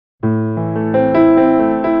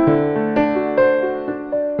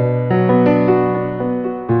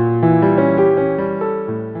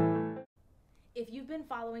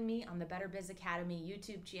on the Better Biz Academy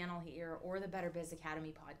YouTube channel here or the Better Biz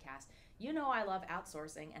Academy podcast, you know I love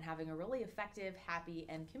outsourcing and having a really effective, happy,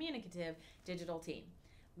 and communicative digital team.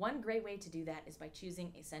 One great way to do that is by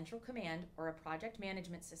choosing a central command or a project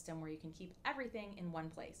management system where you can keep everything in one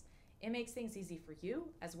place. It makes things easy for you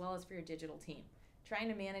as well as for your digital team. Trying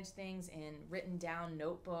to manage things in written down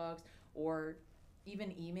notebooks or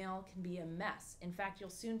even email can be a mess. In fact, you'll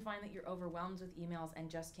soon find that you're overwhelmed with emails and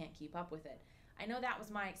just can't keep up with it. I know that was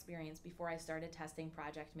my experience before I started testing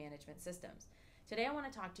project management systems. Today I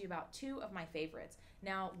want to talk to you about two of my favorites.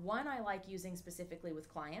 Now, one I like using specifically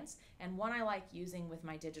with clients and one I like using with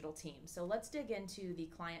my digital team. So let's dig into the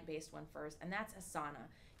client-based one first, and that's Asana.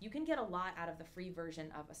 You can get a lot out of the free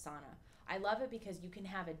version of Asana. I love it because you can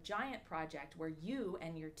have a giant project where you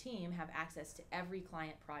and your team have access to every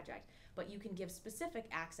client project, but you can give specific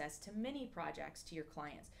access to mini projects to your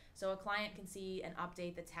clients. So a client can see an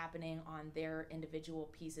update that's happening on their individual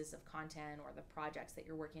pieces of content or the projects that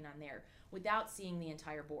you're working on there without seeing the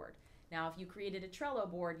entire board. Now, if you created a Trello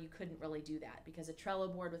board, you couldn't really do that because a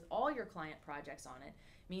Trello board with all your client projects on it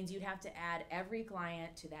means you'd have to add every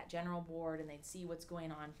client to that general board and they'd see what's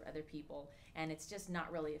going on for other people, and it's just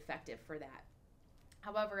not really effective for that.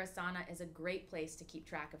 However, Asana is a great place to keep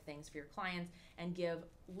track of things for your clients and give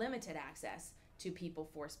limited access to people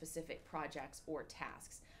for specific projects or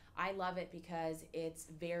tasks. I love it because it's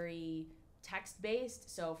very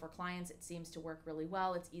text-based, so for clients it seems to work really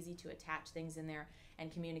well. It's easy to attach things in there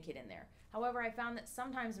and communicate in there. However, I found that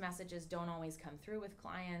sometimes messages don't always come through with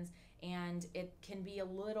clients, and it can be a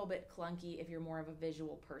little bit clunky if you're more of a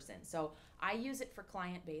visual person. So I use it for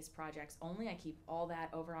client-based projects only. I keep all that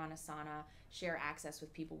over on Asana, share access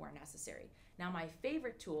with people where necessary. Now, my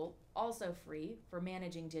favorite tool, also free, for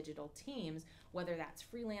managing digital teams, whether that's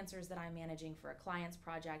freelancers that I'm managing for a client's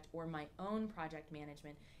project or my own project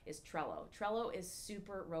management, is Trello. Trello is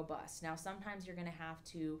super robust. Now, sometimes you're going to have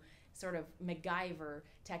to sort of MacGyver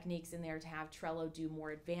techniques in there to have Trello do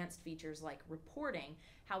more advanced features like reporting.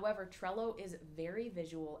 However, Trello is very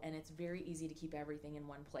visual and it's very easy to keep everything in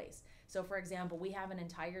one place. So for example, we have an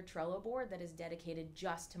entire Trello board that is dedicated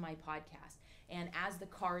just to my podcast. And as the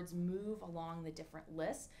cards move along the different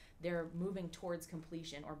lists, they're moving towards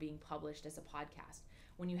completion or being published as a podcast.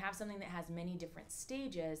 When you have something that has many different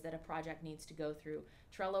stages that a project needs to go through,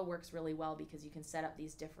 Trello works really well because you can set up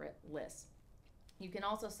these different lists. You can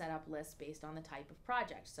also set up lists based on the type of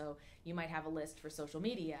project. So you might have a list for social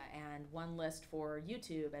media and one list for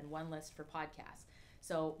YouTube and one list for podcasts.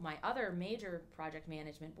 So my other major project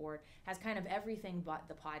management board has kind of everything but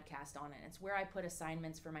the podcast on it. It's where I put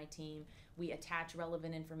assignments for my team. We attach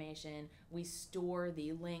relevant information. We store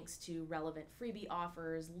the links to relevant freebie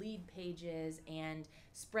offers, lead pages, and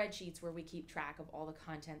spreadsheets where we keep track of all the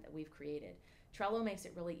content that we've created. Trello makes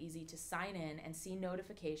it really easy to sign in and see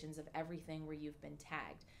notifications of everything where you've been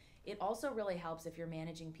tagged. It also really helps if you're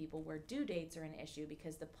managing people where due dates are an issue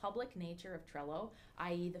because the public nature of Trello,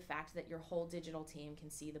 i.e. the fact that your whole digital team can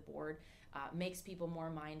see the board, makes people more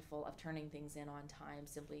mindful of turning things in on time.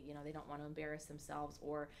 Simply, they don't want to embarrass themselves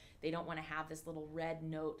or they don't want to have this little red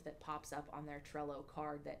note that pops up on their Trello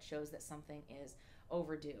card that shows that something is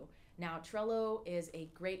overdue. Now, Trello is a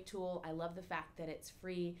great tool. I love the fact that it's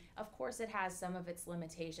free. Of course, it has some of its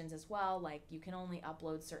limitations as well, like you can only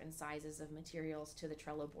upload certain sizes of materials to the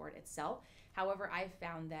Trello board itself. However, I've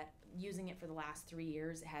found that using it for the last 3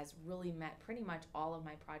 years has really met pretty much all of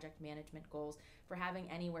my project management goals for having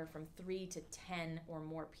anywhere from 3 to 10 or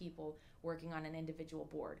more people working on an individual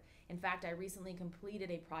board. In fact, I recently completed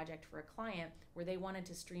a project for a client where they wanted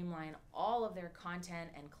to streamline all of their content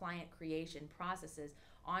and client creation processes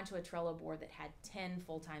onto a Trello board that had 10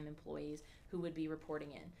 full-time employees who would be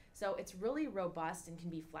reporting in. So it's really robust and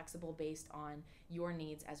can be flexible based on your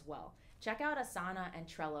needs as well. Check out Asana and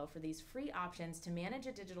Trello for these free options to manage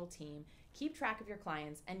a digital team, keep track of your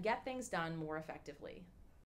clients, and get things done more effectively.